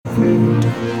Greyhünd,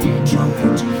 die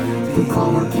Junket, the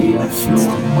color chaos,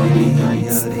 your Monday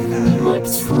nights,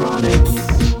 Electronic.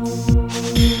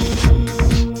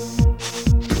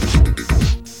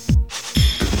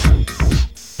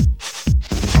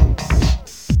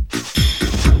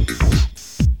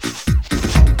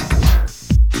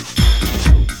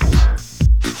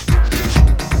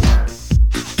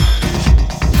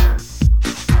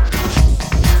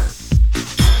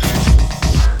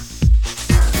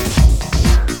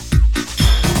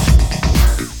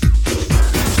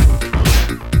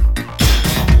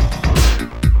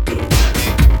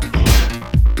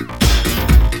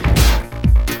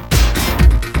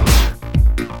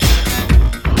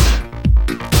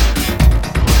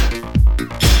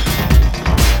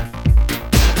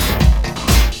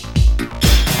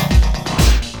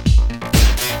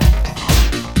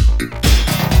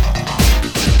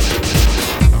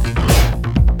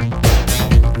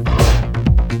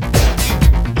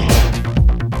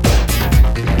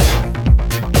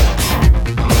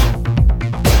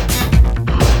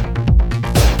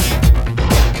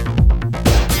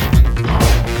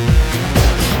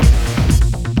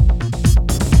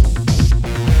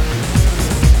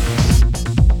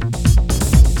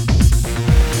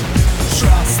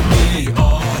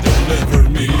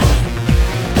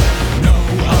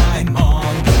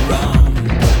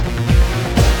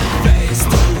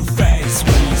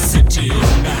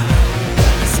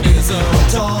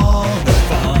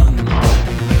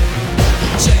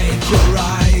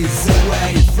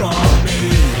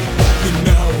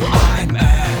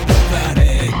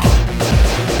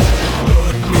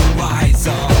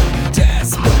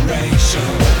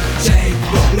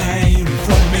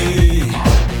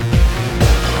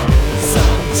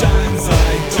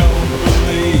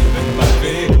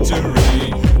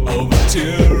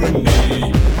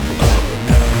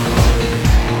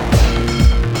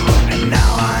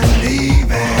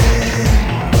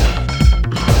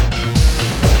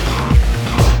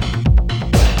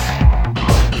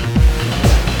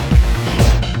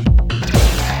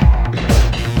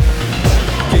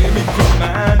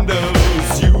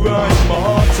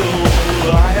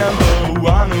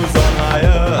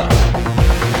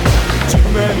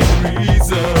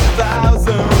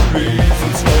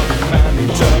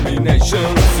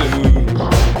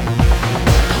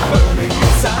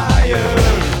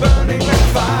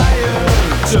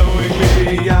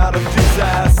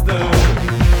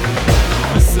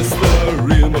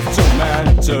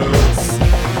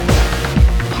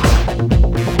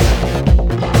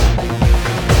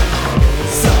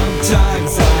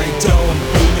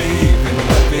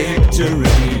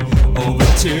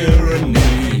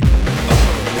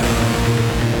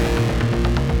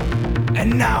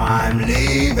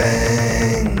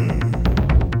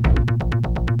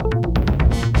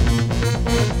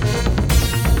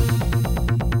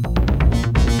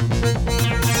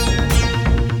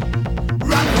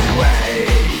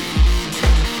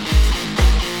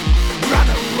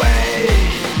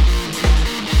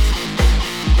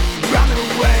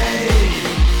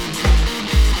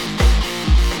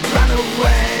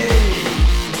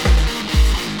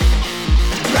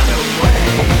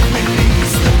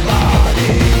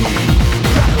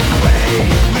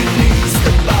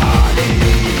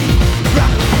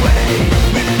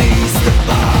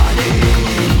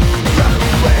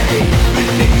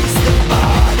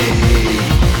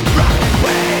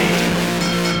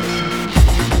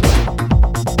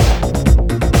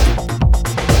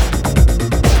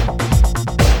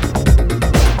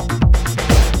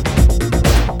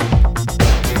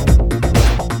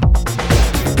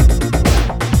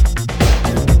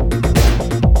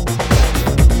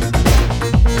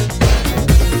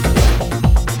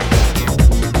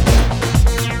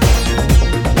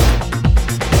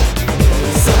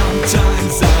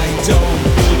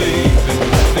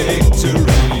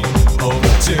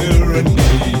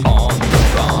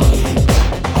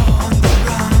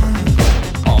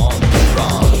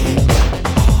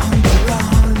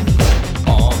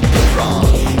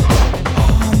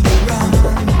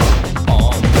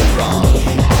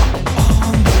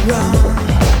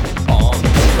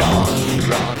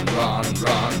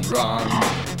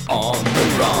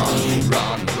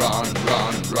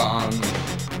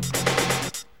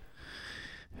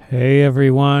 Hey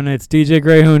everyone, it's DJ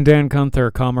Greyhünd, Dan Gunther,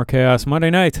 Calmer Chaos, Monday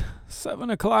night, 7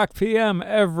 o'clock p.m.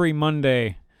 every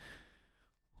Monday,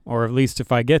 or at least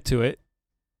if I get to it,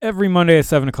 every Monday at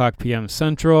 7 o'clock p.m.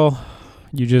 Central.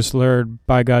 You just learned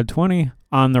By God 20,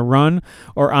 On the Run,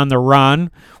 or On the Run.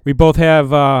 We both have,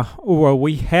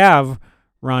 we have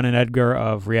Ron and Edgar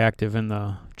of Reactive in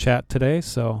the chat today,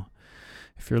 so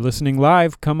if you're listening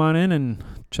live, come on in and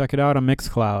check it out on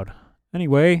Mixcloud.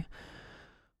 Anyway,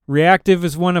 Reactive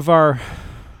is one of our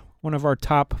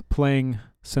top playing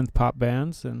synth pop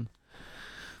bands, and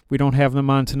we don't have them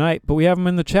on tonight, but we have them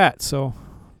in the chat, so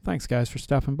thanks guys for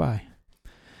stopping by.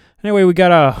 Anyway, we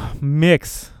got a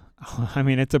mix. I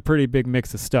mean, it's a pretty big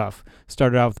mix of stuff.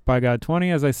 Started out with By God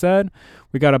 20, as I said.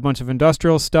 We got a bunch of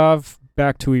industrial stuff,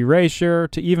 back to Erasure,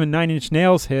 to even 9 Inch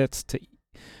Nails hits, to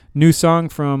new song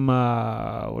from,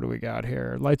 what do we got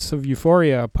here? Lights of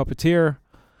Euphoria, Puppeteer,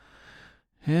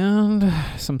 and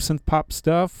some synth pop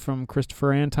stuff from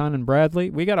Christopher Anton and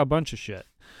Bradley. We got a bunch of shit.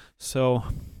 So,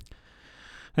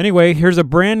 anyway, here's a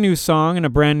brand new song and a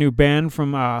brand new band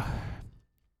from, let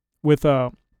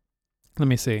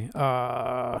me see.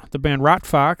 The band Rot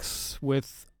Fox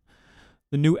with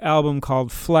the new album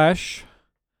called Flesh.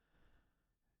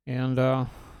 And,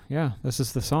 yeah, this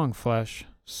is the song Flesh.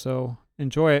 So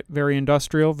enjoy it. Very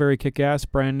industrial, very kick-ass,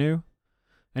 brand new.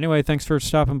 Anyway, thanks for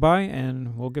stopping by,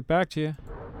 and we'll get back to you.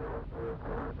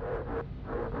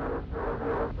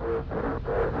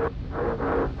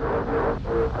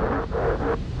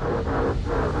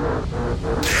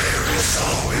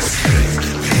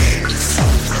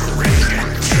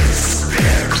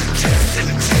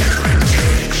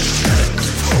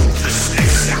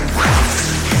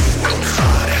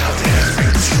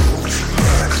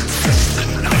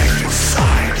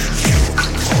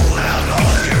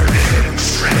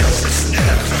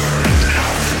 Never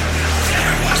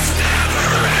enough.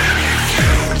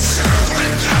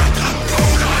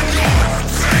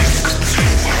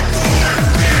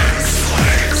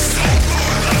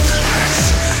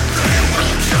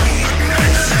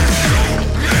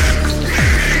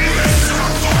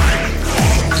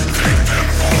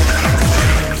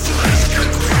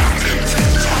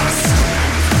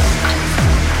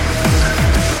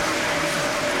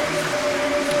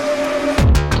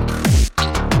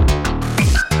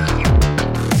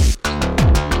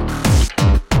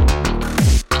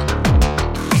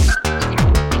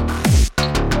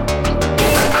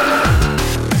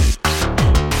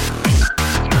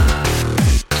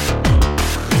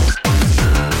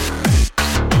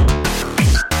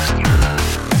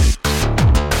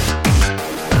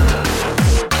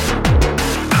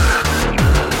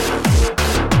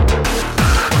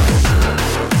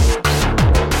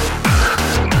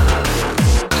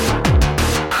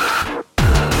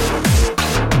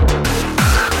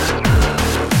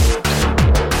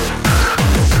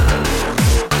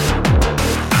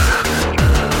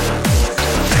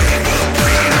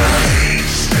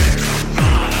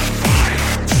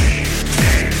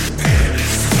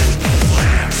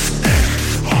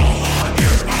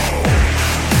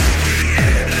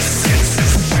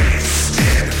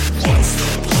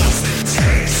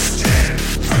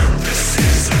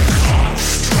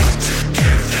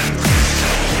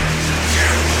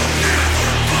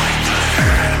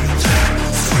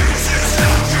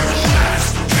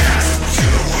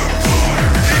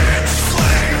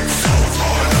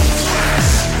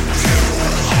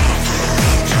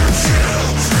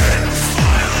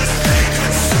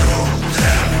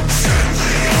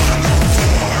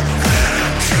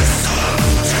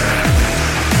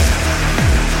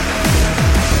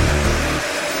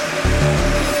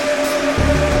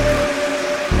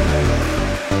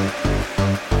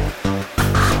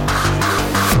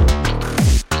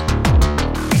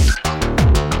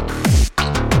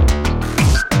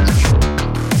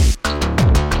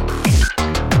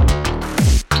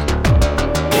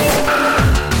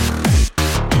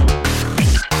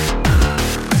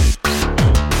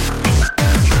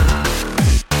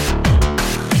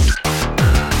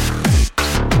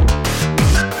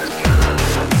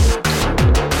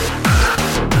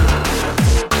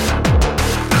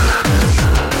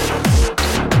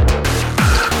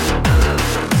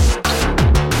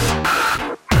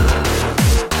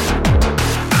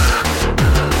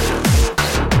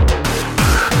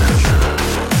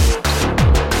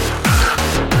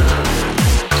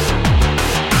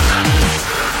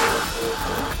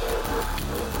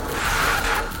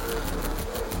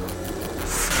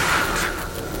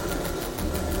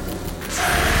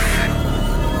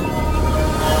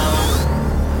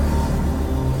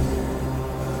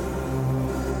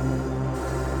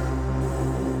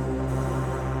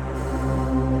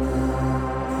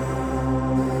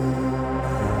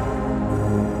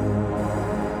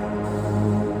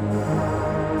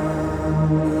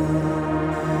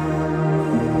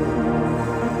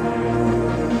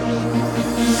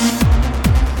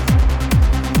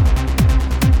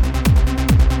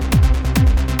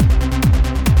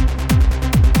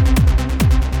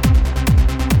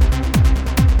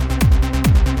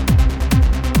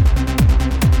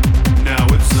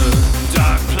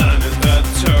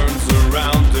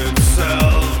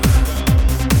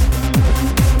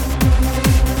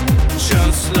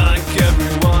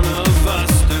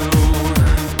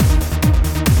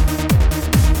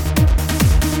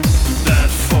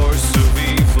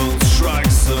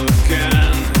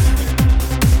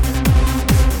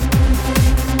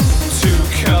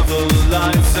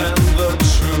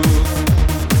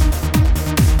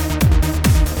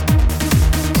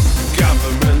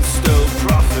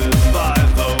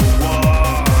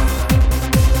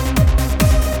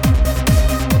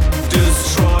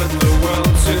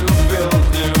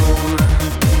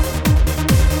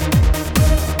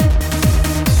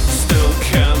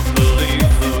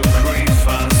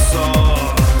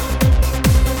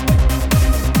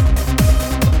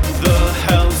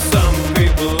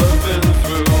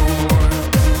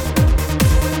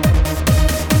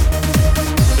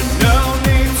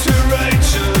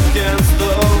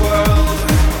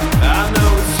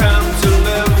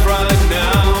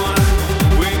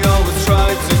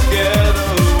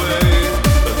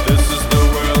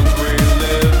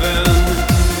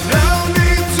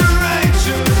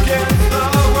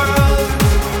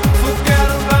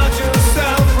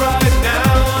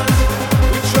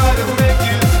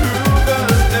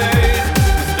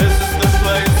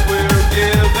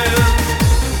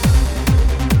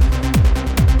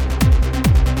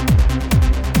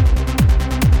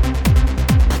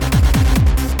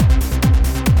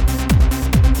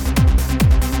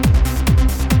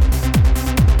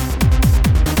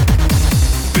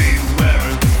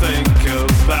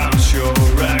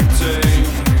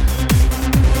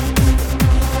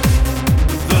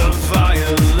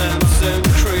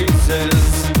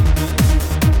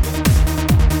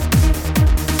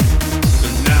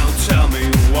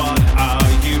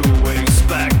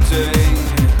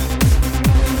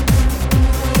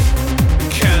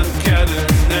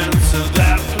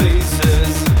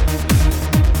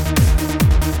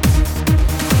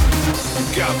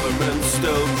 government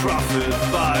still profit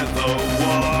by the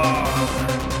war.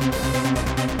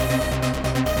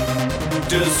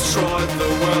 Destroyed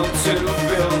the world to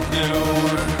build new.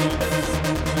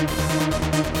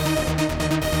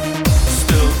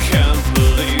 Still can't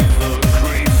believe the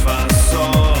grief I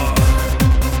saw.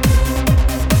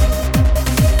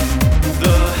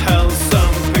 The hell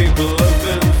some people have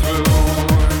been through.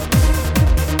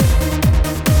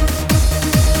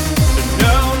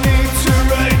 No need to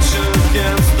rage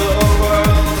against the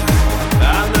world.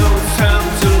 I know it's time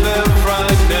to live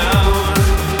right now.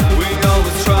 We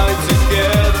always try to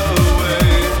get away,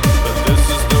 but this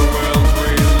is the world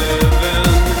we live in.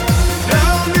 No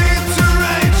need to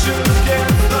rage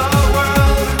against the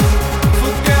world.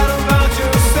 Forget about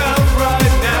yourself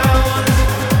right now.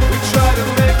 We try to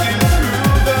make it through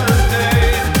the day,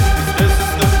 'cause this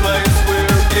is the place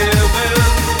we're given.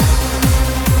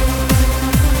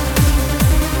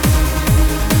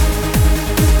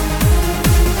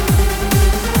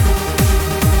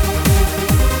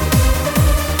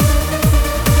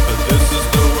 But this is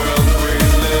the world we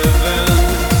live in.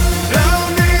 No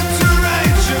need to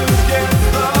rage against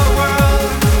the world.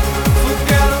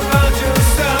 Forget about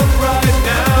yourself right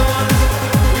now.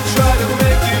 We try to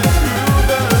make it through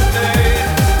the day.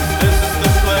 This is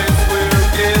the place we're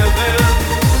given.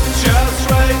 Just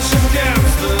rage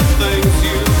against the things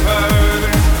you've heard.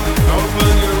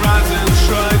 Open your eyes and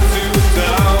try to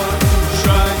doubt.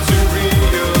 Try to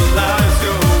realize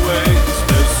your way, 'cause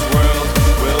this world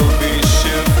will be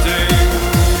shifting.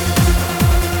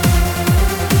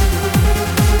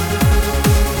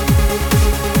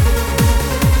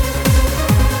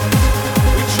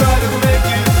 We try to make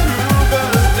it through the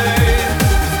day,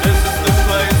 'cause this is the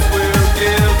place we're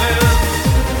given.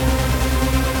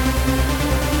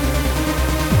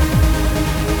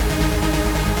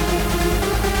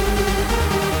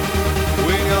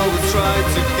 We always try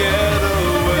to get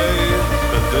away,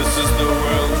 but this is the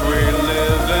world we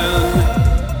live in.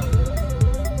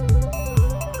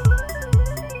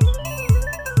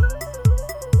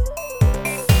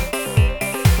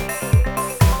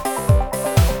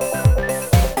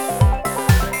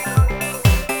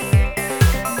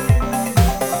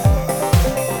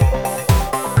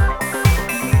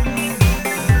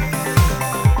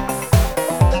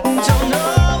 Don't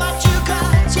know what you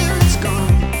got till it's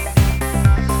gone,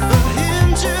 but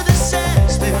into the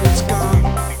sense that it's gone.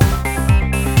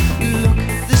 Look,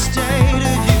 this day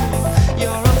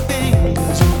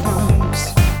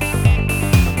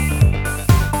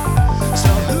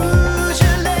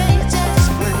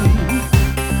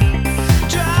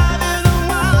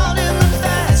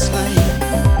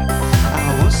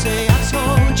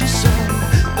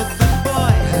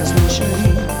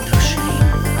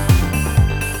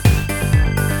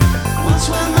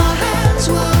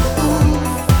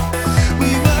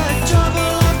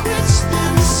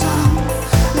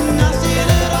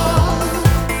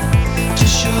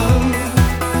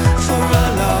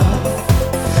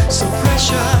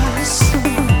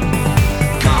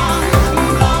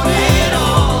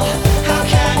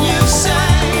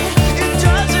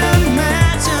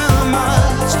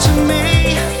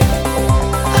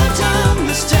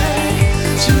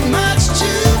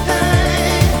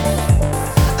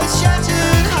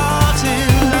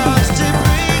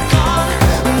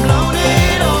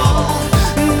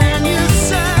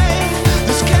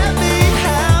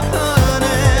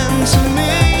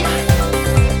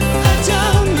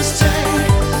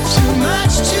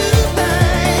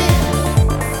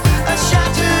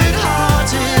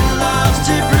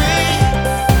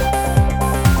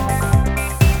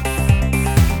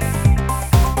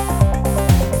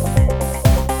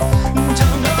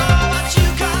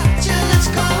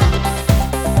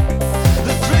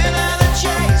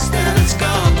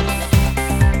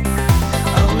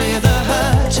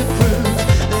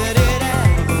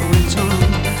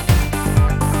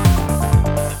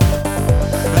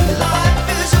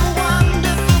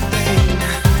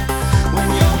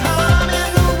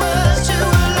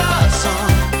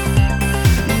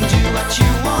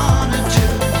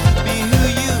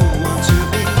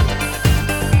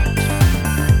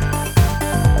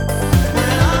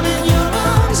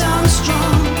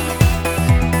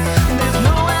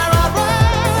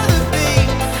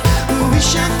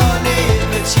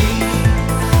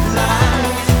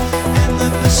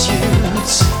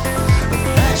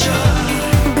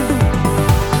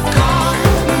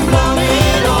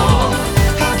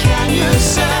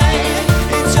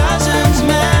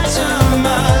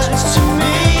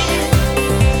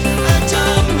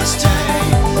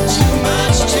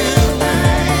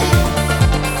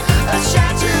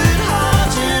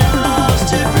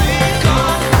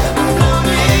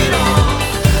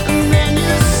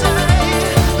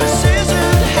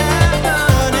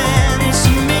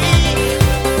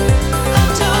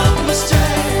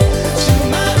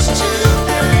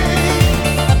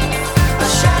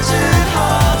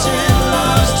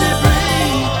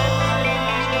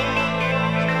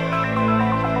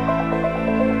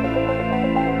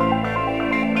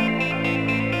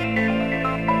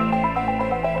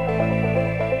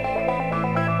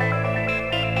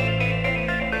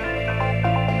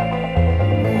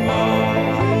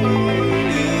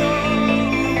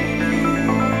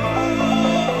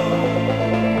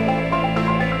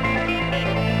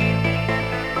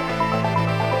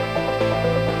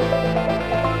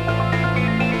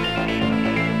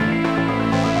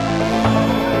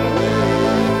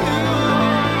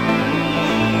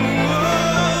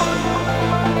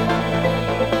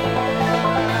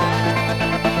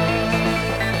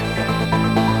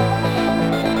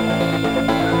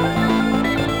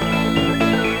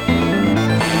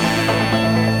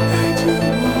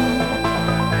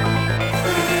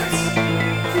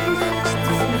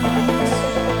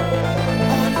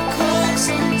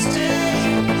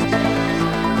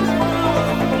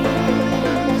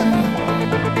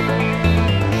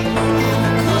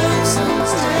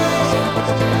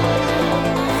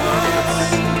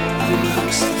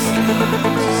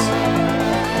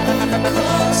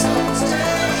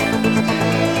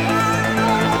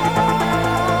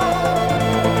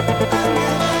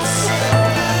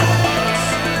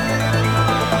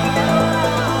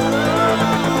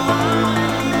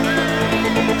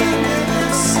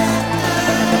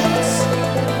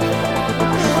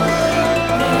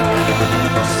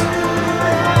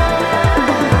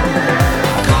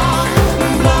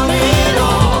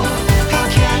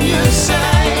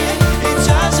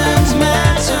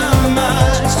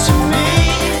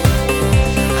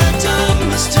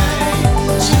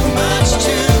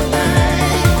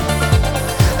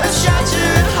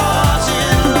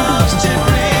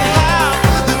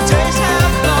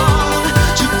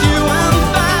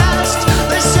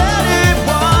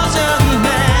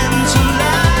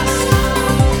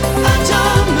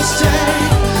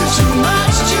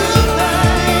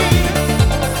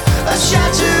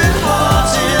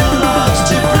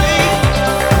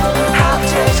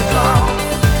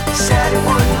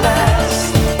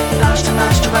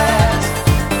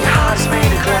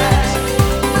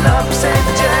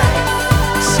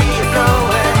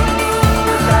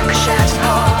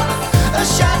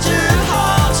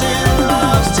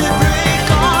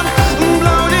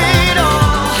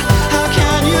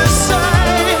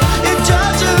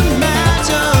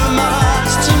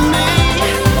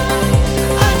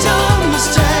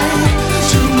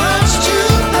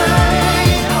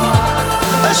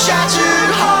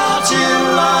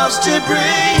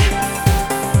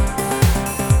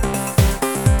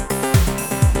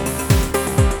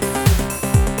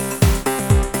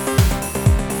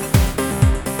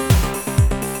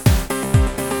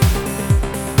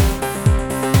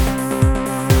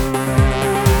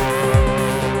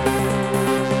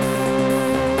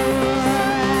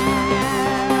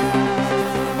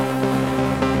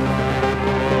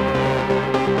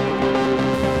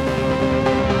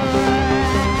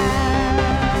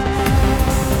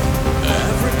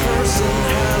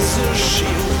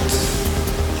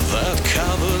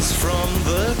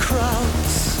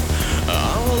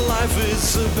Life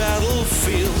is a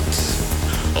battlefield.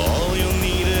 All you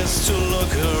need is to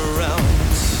look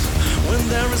around. When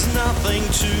there is nothing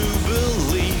to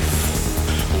believe,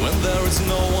 when there is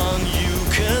no one you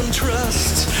can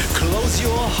trust, close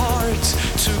your heart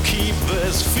to keep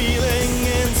this feeling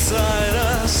inside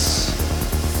us.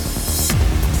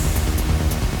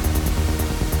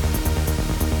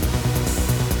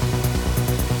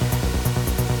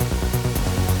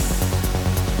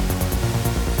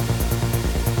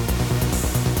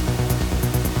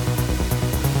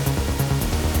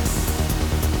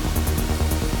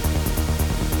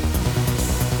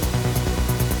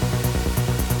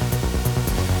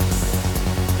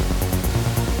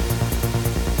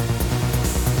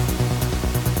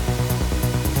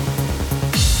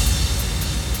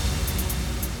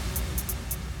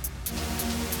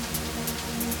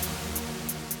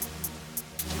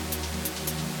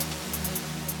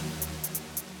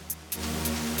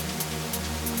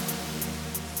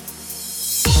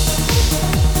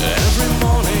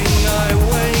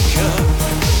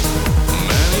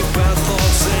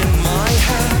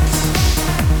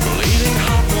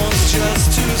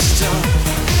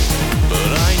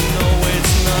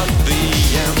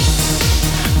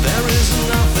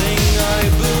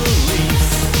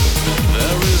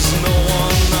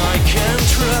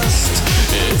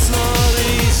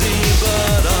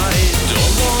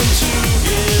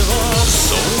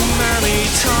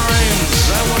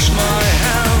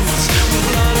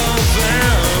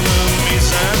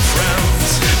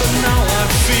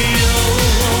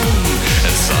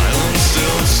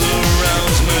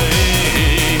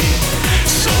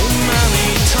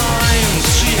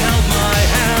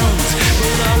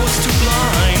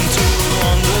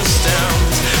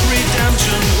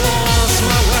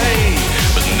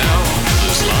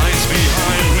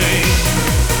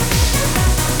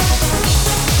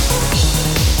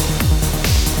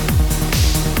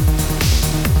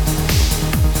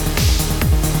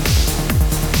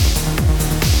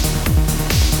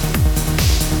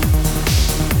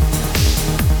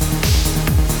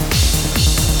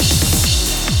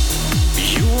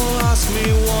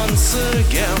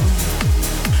 Again,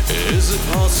 is it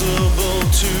possible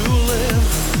to live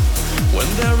when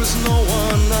there is no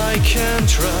one I can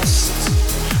trust,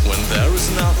 when there is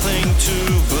nothing to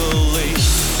believe?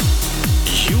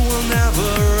 You will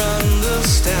never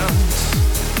understand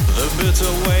the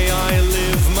bitter way I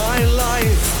live my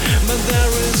life, but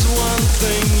there is one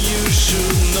thing you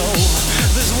should know: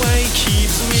 this way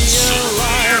keeps me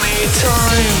alive. So many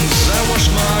times I wash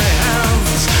my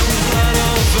hands with blood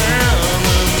of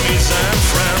enemies and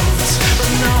friends,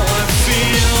 but now I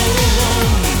feel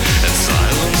alone and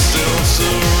silence still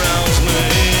surrounds me.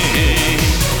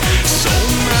 So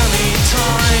many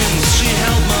times she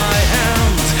held my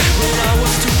hand, but I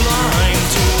was too blind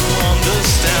to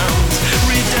understand.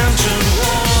 Redemption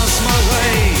was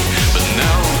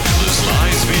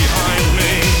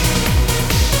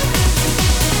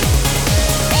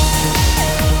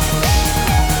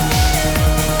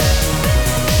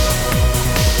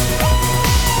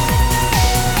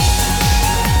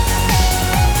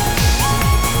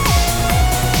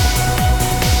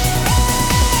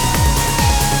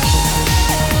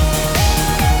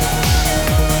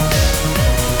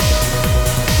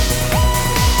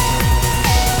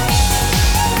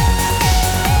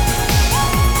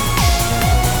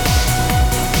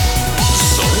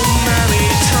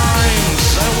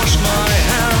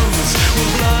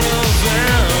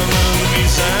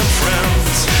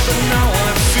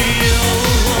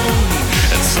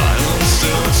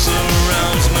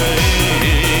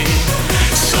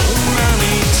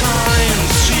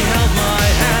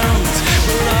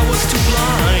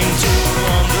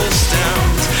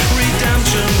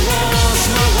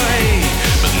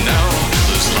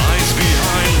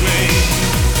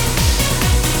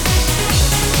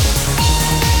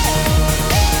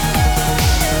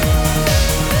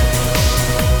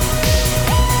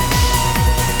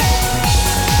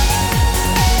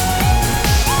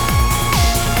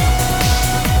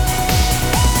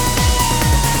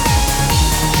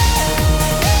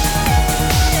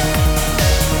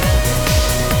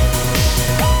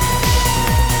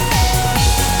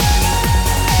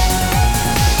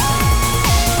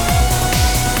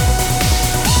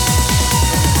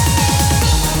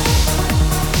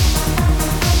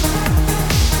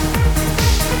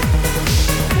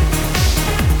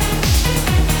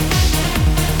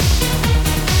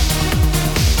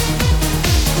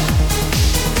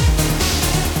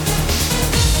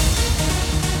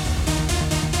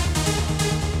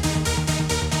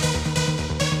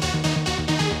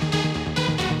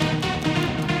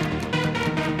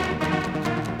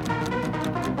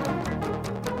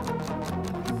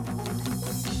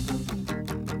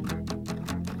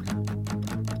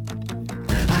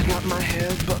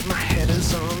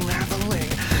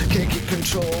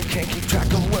control, can't keep track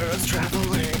of where it's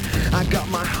traveling. I got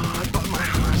my heart, but my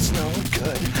heart's no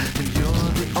good, and you're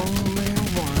the only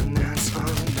one that's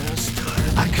understood.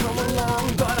 I come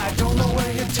along, but I don't know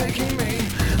where you're taking me.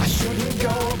 I shouldn't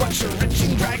go, but you're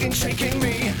reaching, dragging, shaking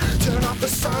me. Turn off the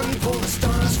sun, pull the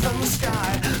stars from the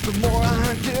sky. The more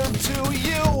I give to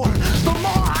you, the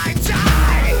more I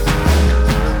die.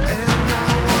 And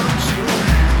I want you.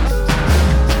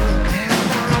 And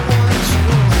I want you.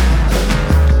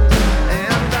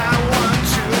 And I want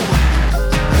you.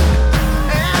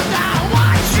 And I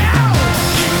want you.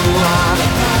 You are the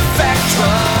perfect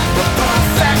drug, the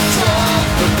perfect drug,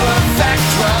 the perfect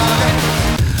drug.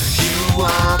 You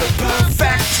are the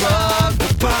perfect drug, the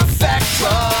perfect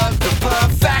drug, the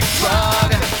perfect drug.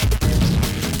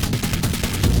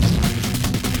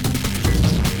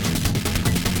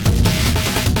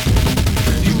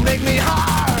 You make me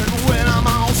hard when I'm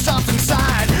all soft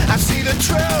inside. I see the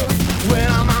truth when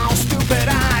I'm all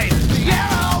stupid-eyed. The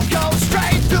arrow goes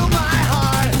straight through my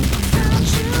heart. Without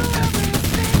you,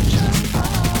 everything just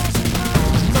falls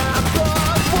apart. My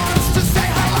blood wants to say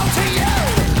hello to you.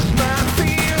 My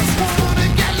fears want to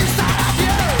get inside of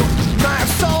you. My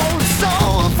soul is so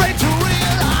afraid to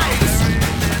realize.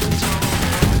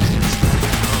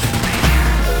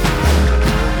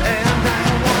 And I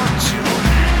want you.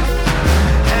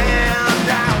 And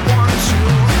I want you.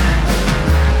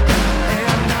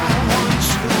 And I want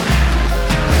you.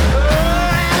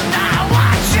 And I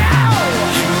want you.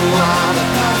 You are the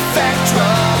perfect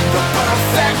drug, the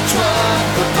perfect drug,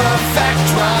 the perfect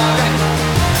drug.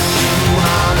 You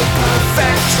are the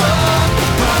perfect drug, the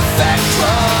perfect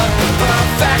drug, the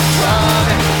perfect drug.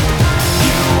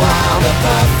 You are the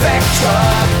perfect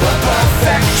drug, the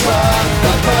perfect drug,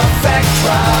 the perfect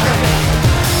drug.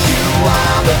 You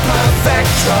are the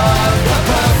perfect drug, the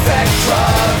perfect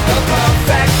drug, the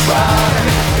perfect drug.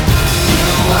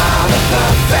 You are the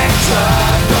perfect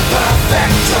drug, the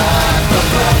perfect drug, the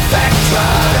perfect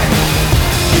drug.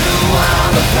 You are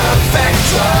the perfect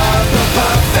drug, the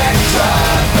perfect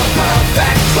drug, the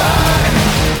perfect drug.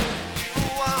 You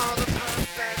are the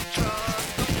perfect drug, the perfect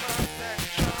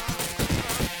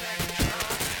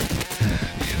drug, the perfect drug.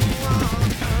 You are the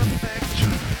perfect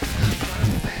drug,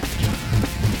 perfect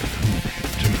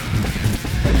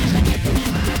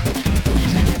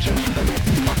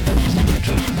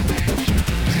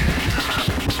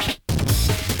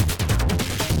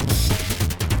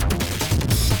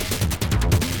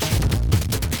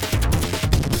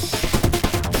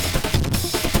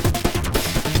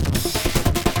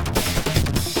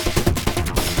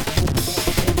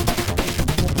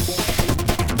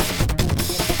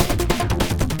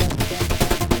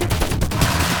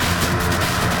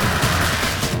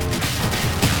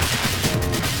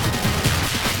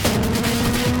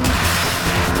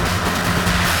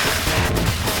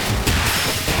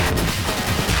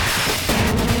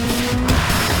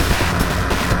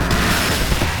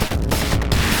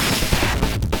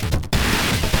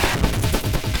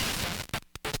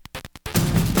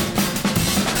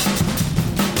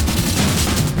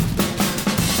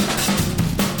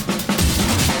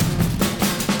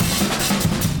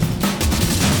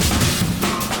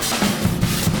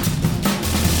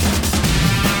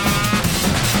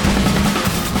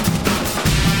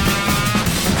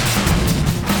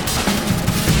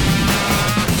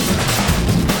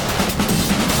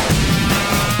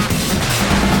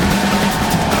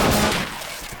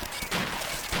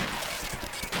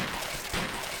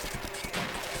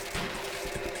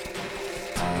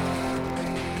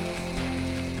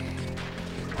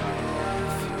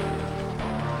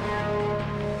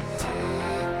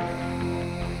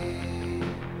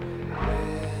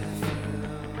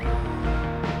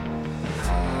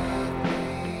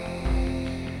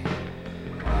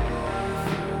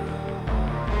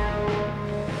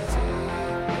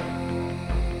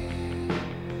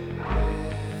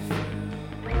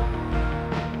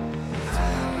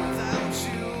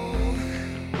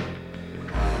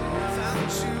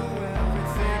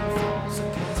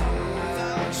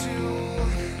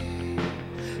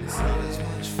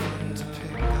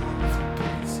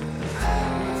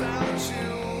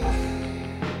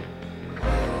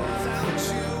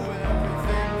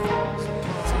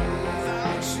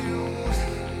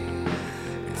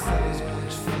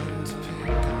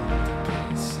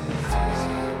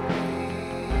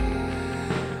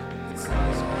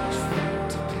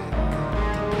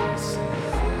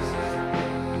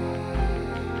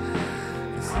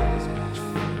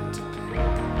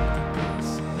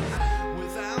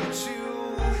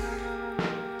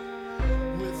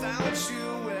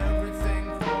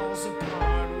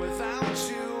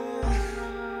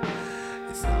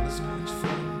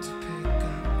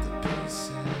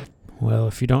Well,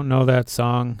 if you don't know that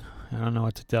song, I don't know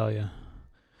what to tell you.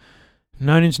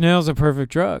 9 Inch Nails, A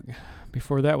Perfect Drug.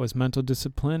 Before that was Mental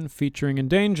Discipline featuring In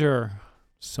Danger.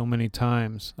 So Many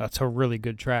Times. That's a really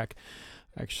good track.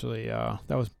 Actually, that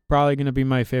was probably going to be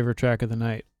my favorite track of the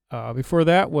night. Before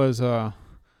that was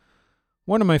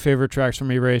one of my favorite tracks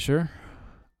from Erasure,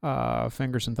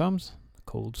 Fingers and Thumbs,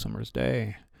 Cold Summer's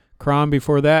Day. Crom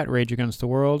before that, Rage Against the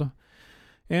World.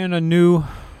 And a new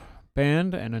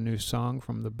band and a new song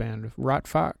from the band Rot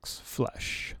Fox,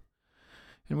 Flesh.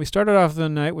 And we started off the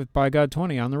night with By God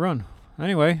 20, On the Run.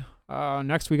 Anyway,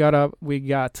 next we got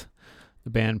the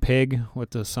band Pig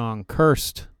with the song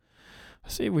Cursed.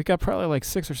 See, we got probably like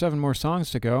 6 or 7 more songs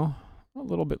to go. A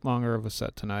little bit longer of a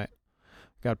set tonight.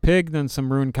 Got Pig, then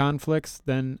some Ruined Conflicts,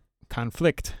 then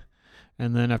Conflict.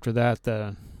 And then after that,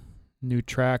 the new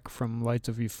track from Lights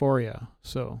of Euphoria.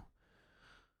 So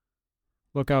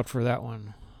look out for that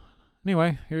one.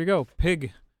 Anyway, here you go.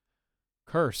 Pig,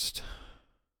 Cursed.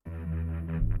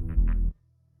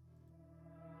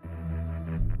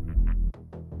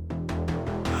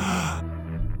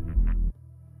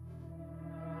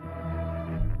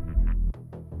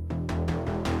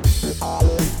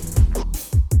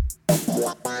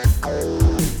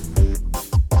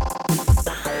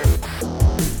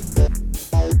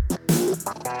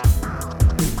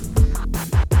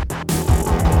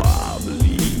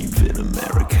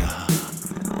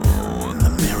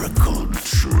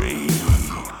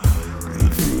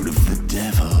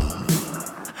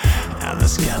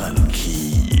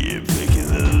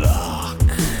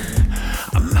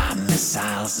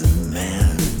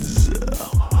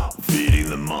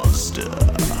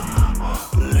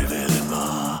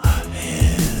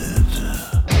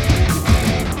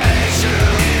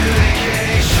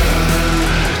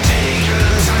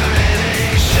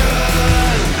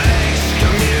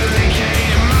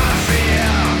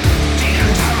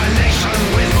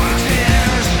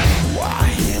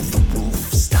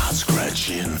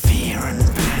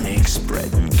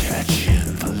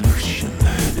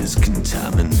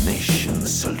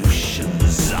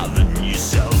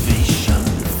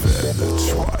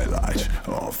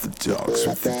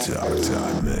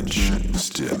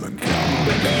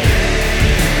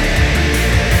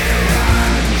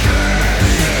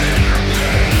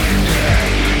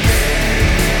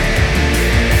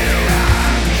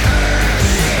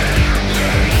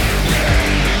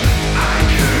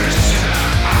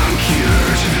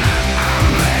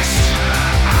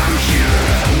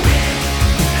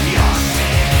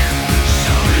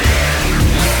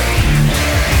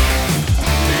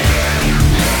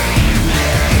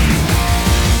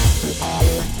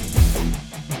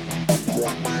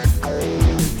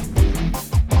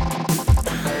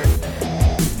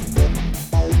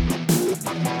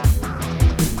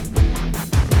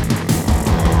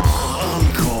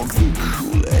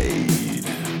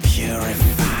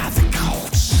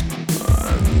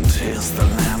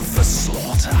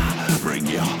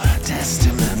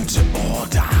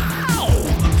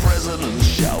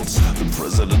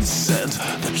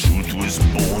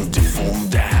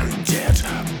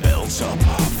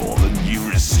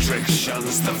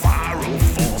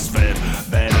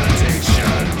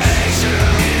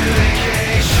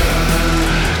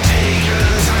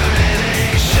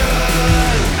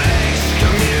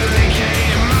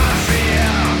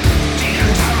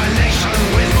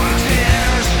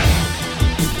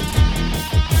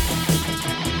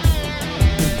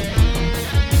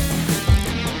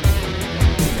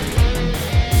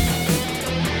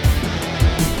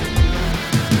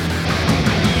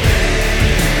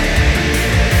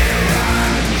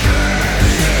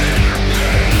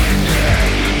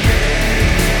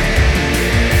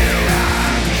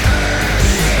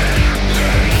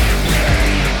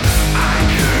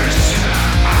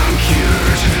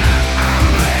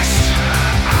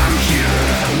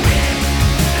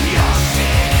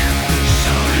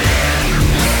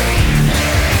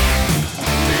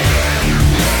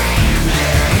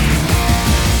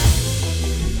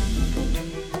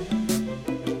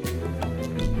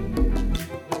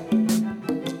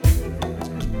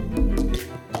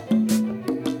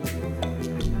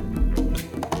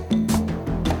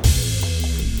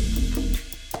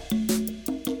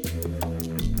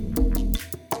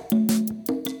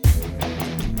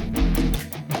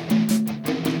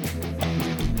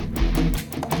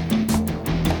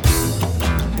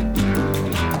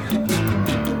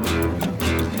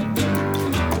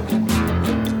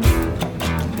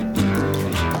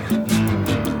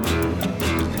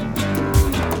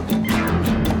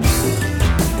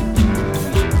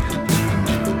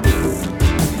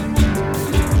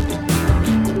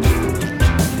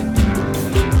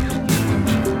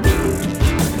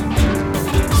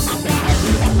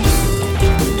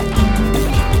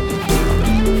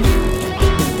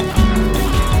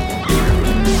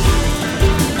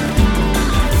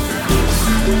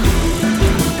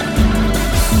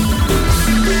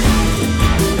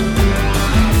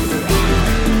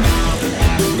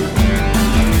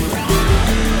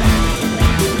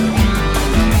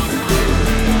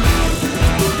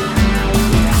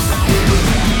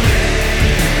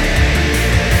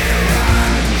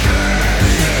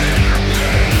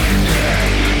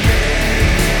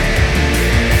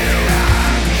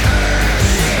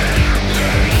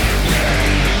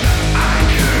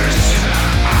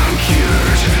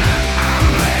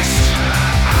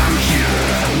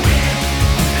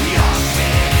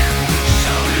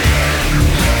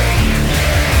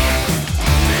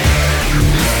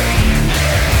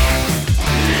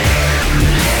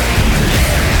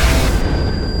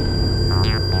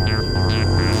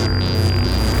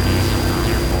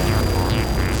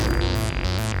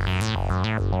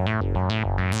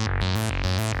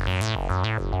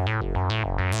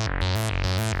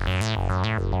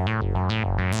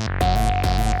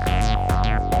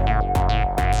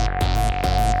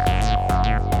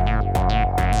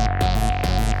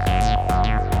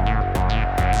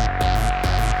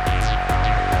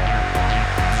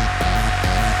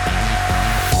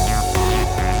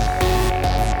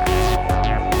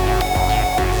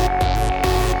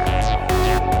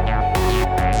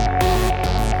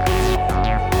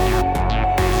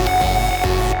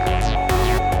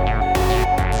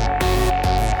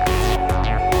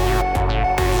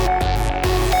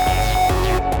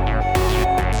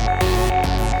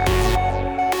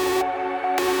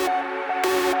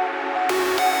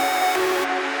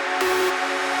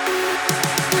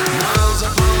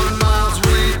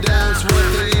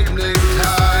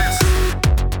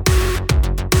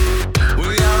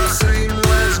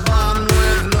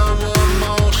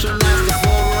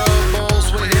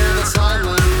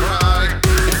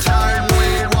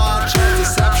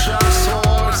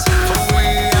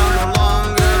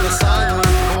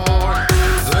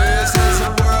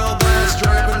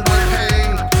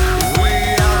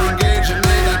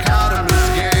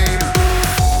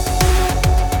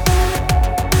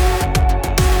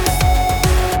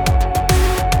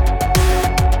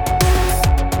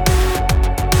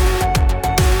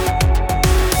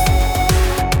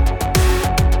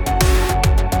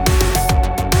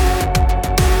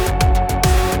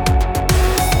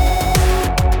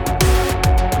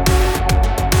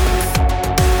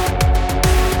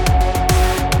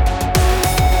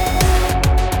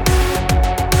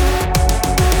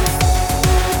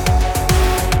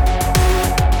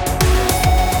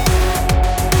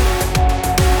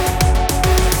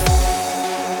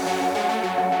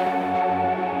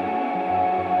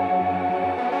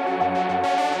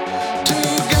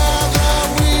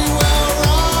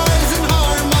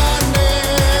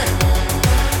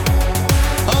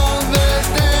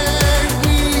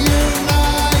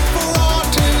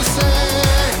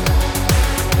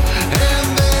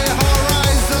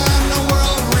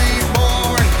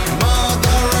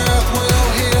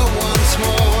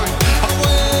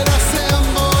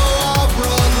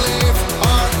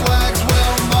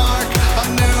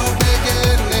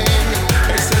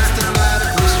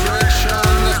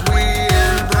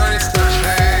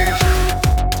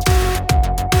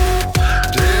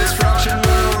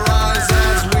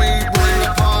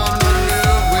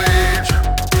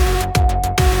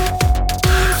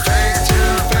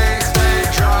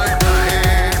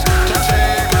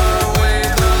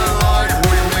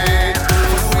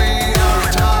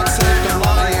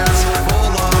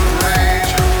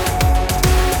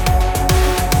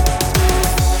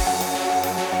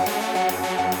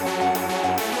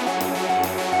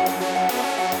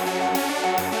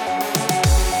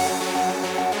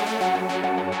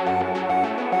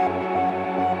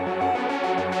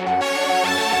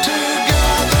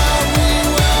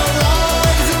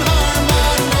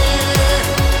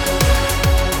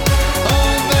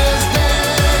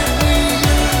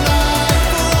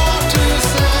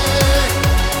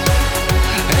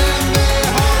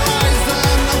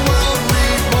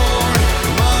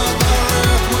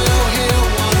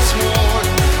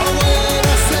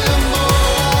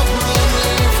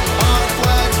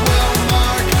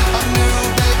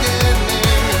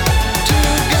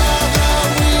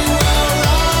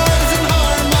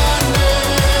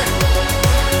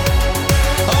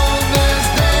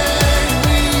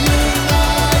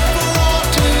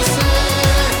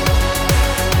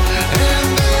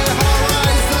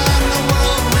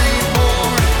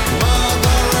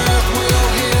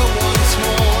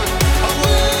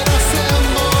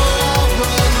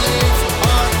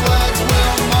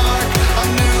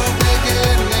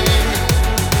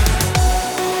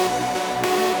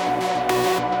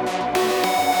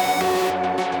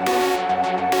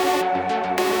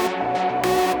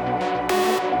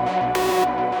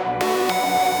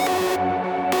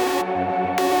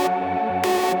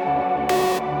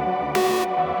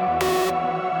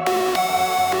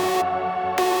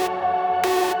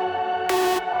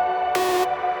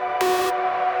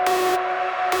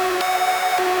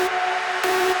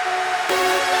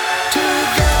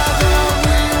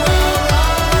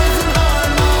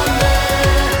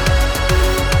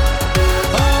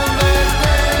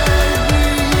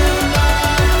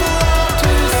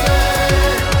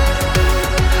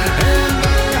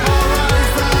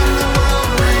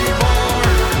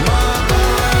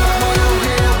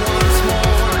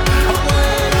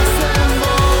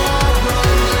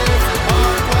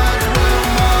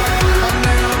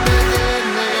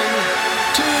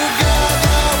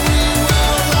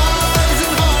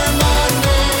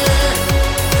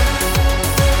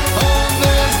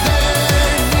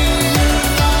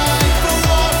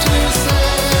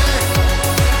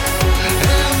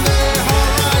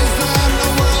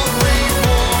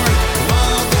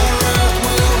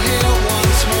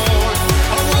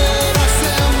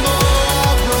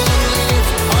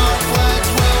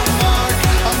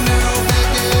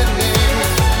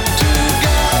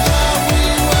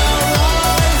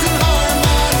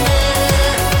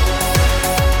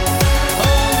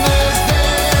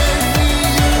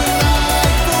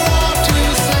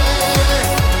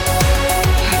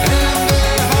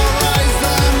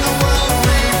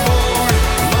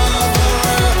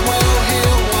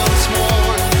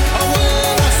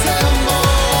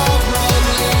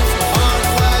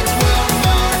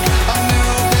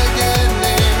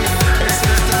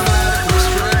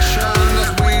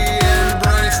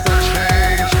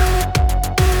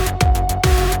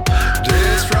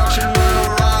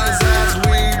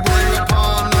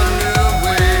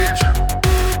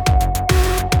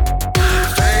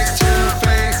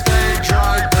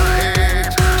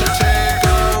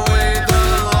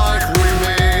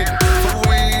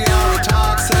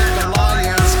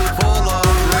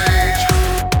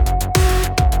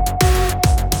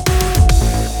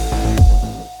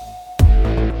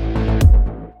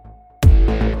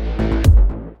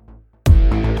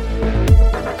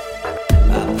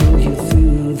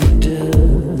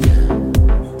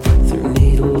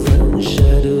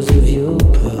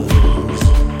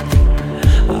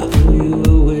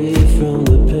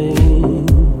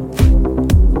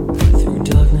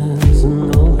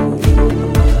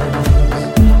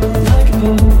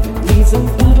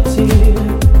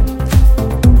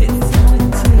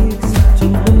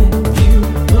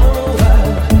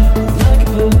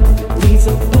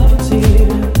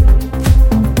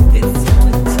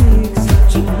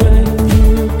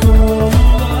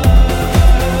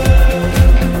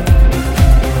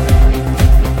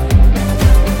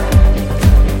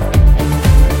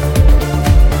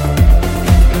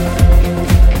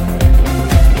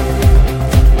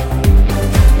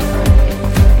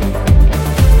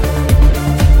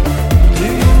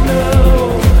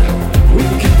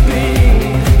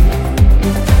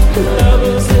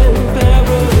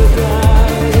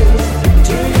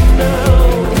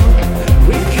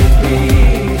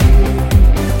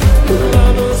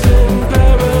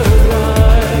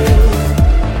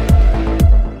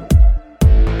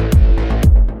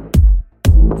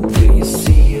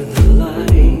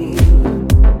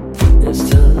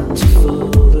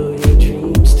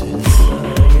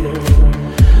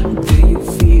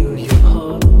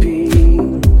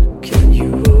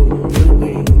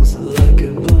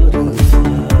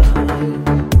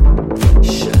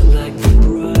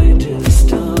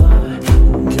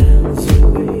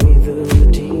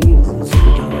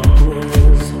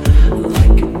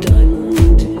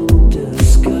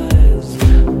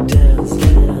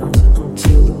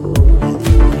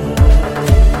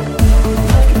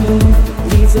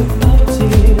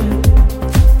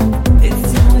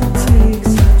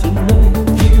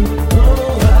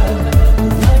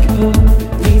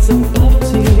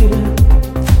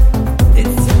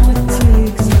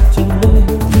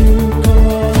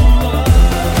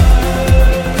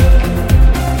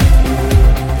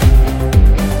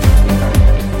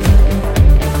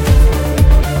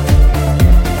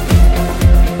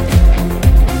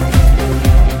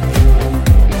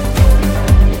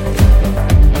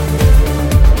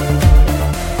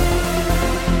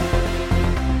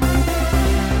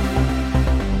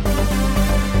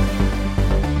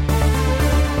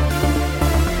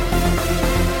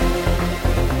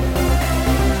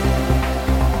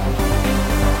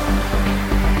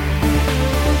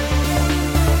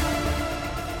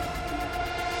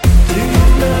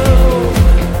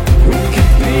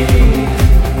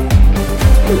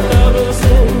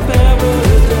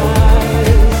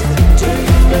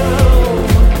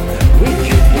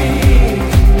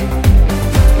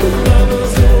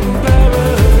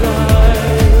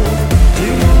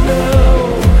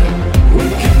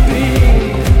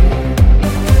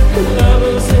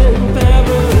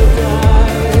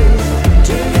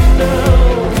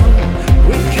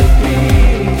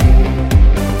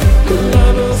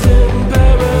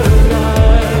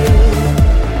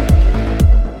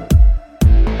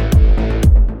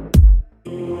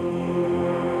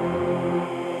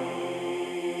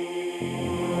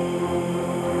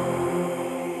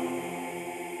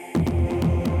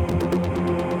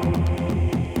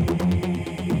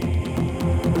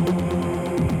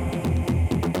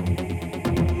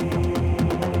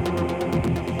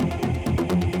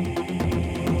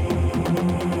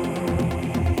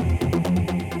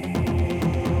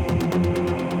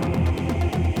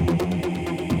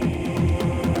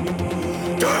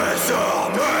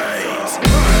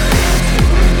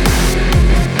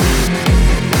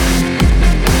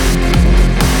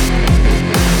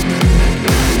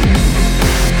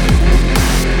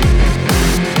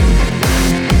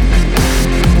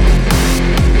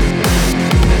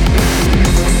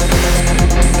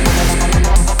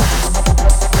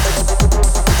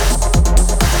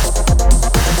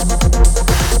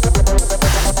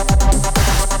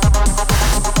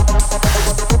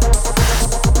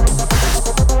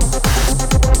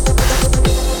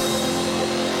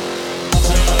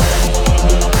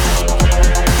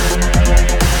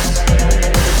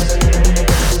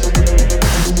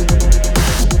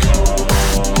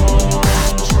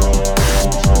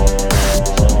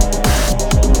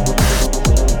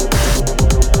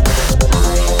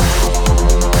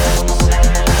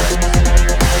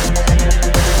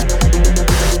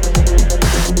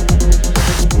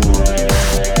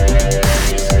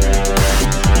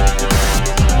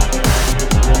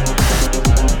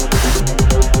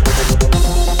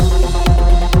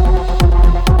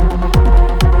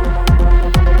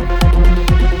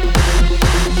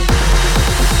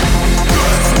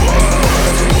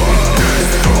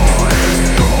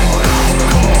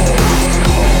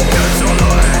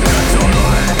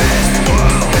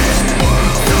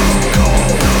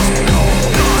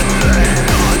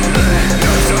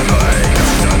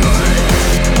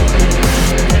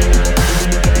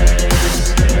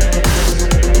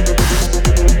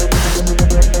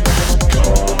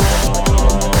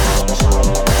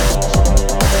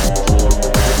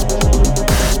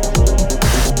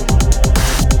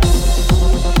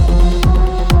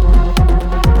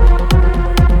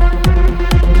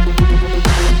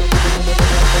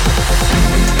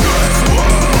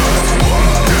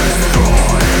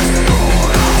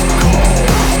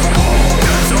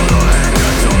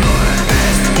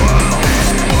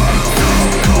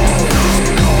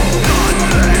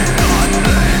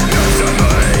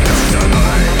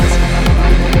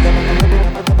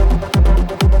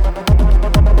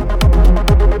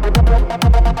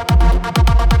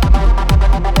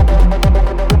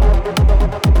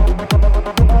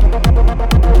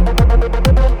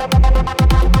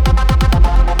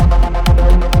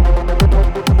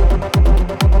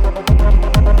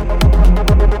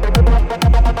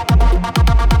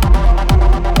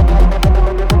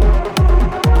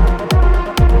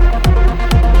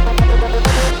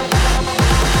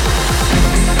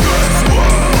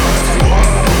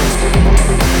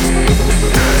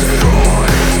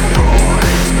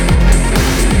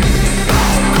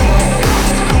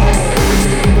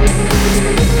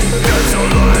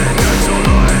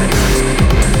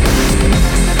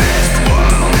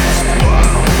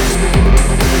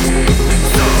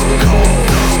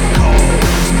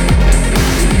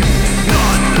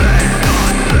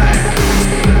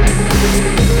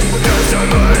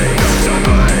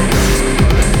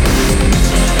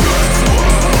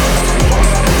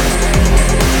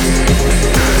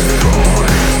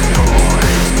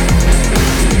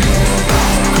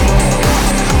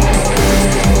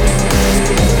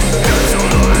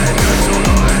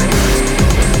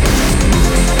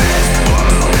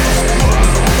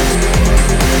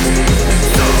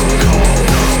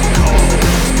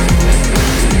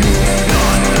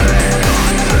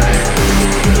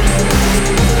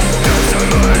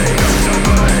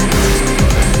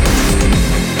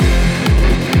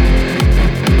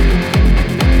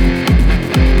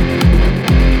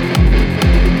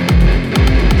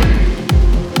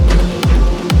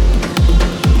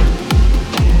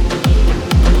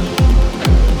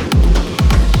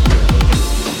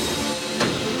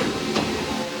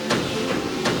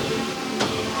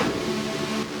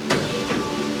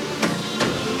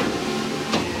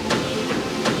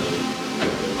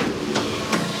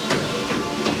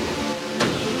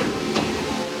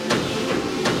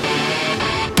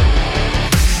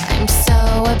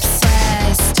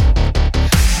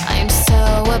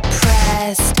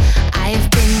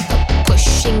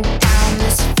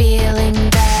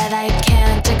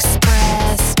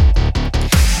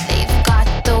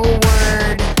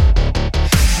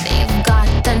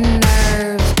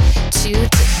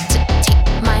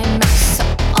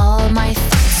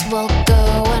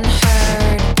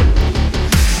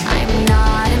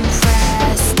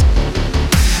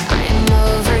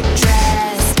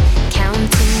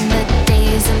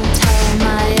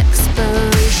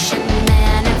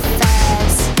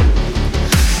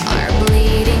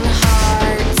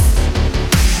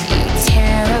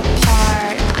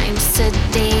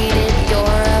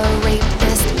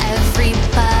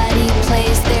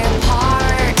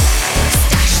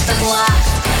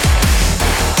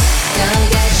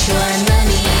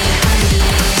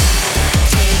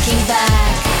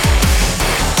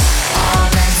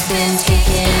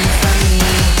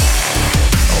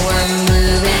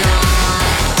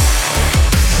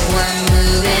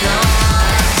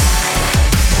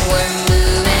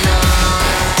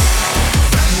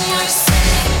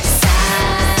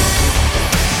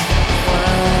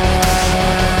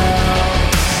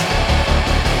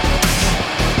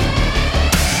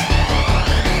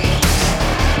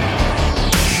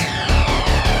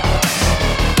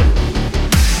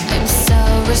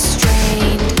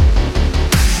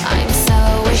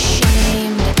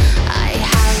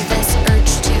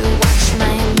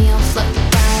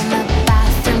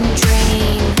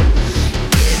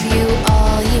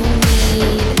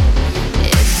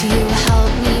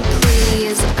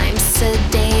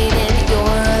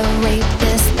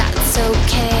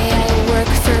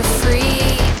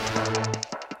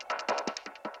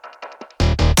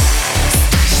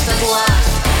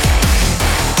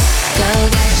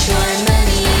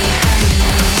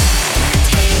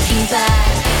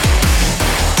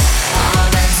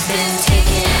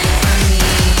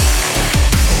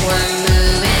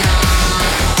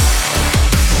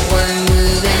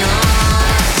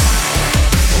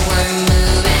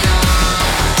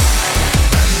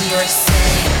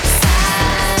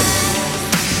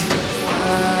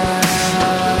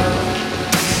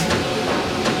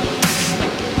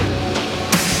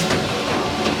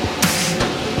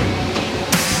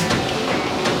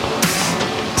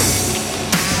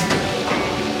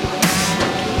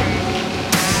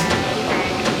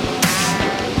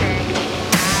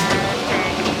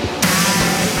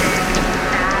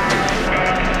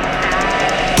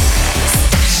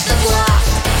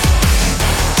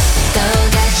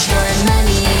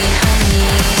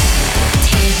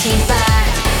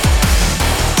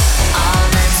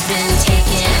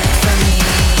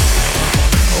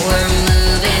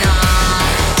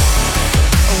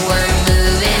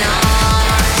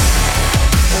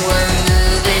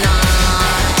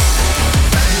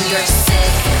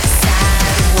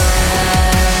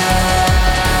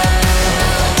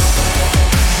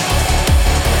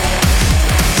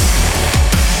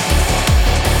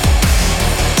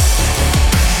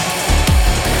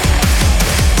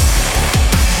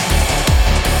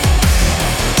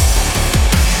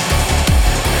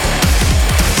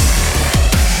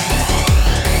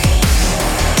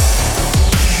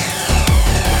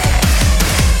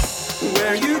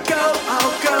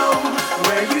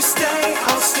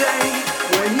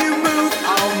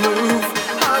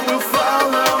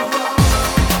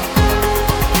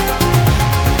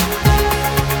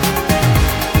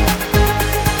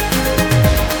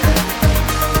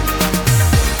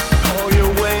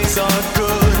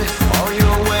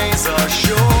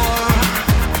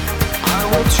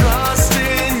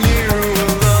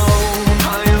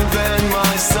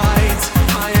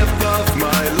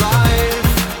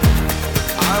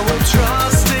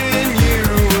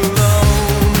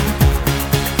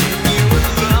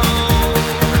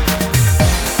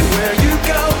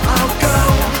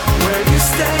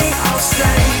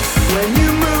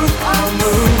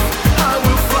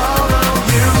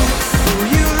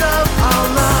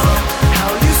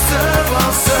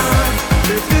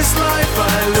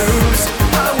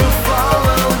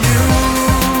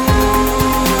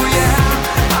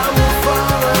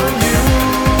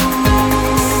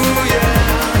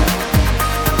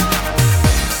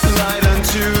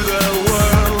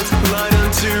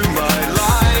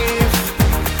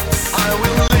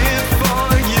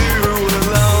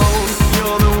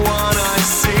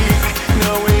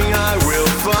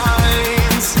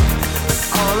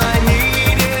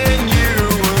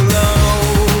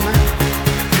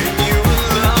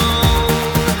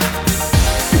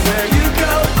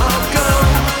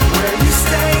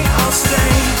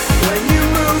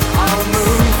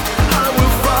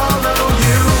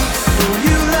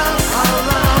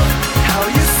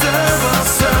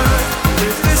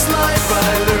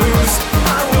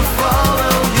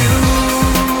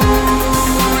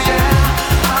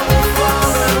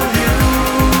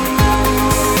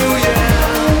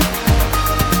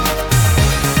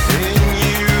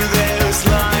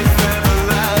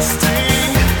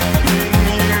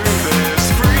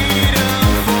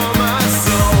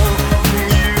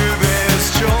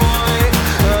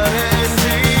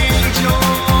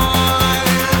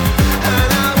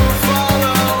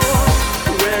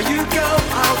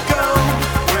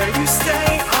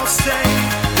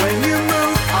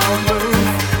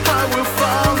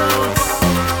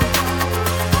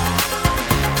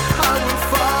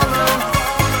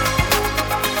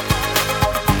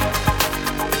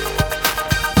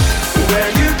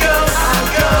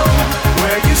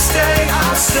 Where you stay,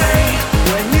 I'll stay.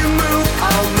 When you move,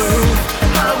 I'll move.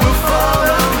 I will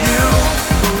follow you.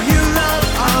 Who you love,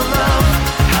 I'll love.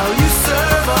 How you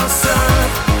serve, I'll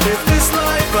serve. If this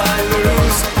life I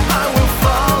lose, I will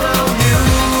follow you.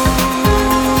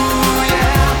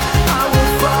 Yeah, I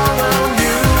will follow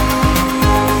you.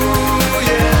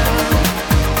 Yeah,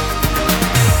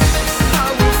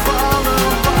 I will follow.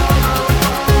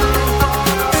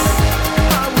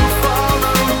 I will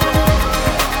follow.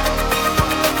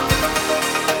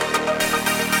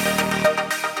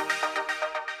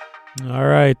 All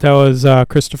right, that was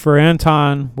Christopher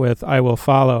Anton with I Will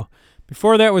Follow.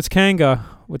 Before that was Kanga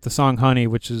with the song Honey,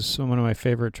 which is one of my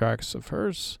favorite tracks of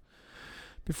hers.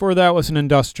 Before that was an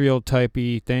industrial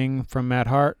typey thing from Matt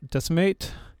Hart,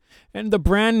 Decimate. And the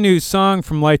brand new song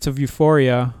from Lights of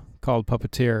Euphoria called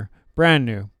Puppeteer. Brand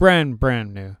new. Brand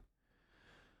new.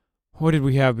 What did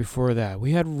we have before that?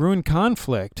 We had Ruined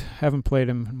Conflict. Haven't played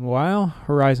him in a while.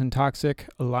 Horizon Toxic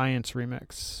Alliance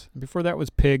remix. And before that was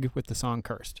Pig with the song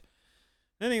Cursed.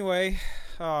 Anyway,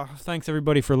 thanks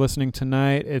everybody for listening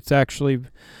tonight. It's actually,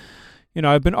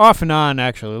 I've been off and on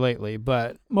actually lately,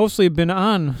 but mostly been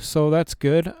on, so that's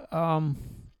good.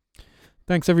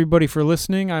 Thanks everybody for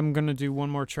listening. I'm going to do one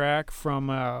more track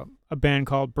from a band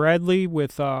called Bradley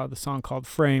with the song called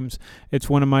Frames. It's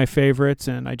one of my favorites,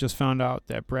 and I just found out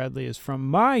that Bradley is from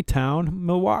my town,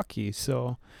 Milwaukee,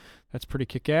 so that's pretty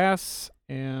kick-ass,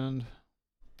 and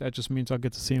that just means I'll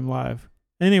get to see him live.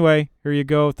 Anyway, here you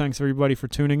go. Thanks everybody for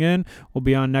tuning in. We'll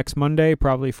be on next Monday,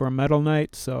 probably for a metal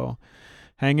night, so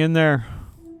hang in there.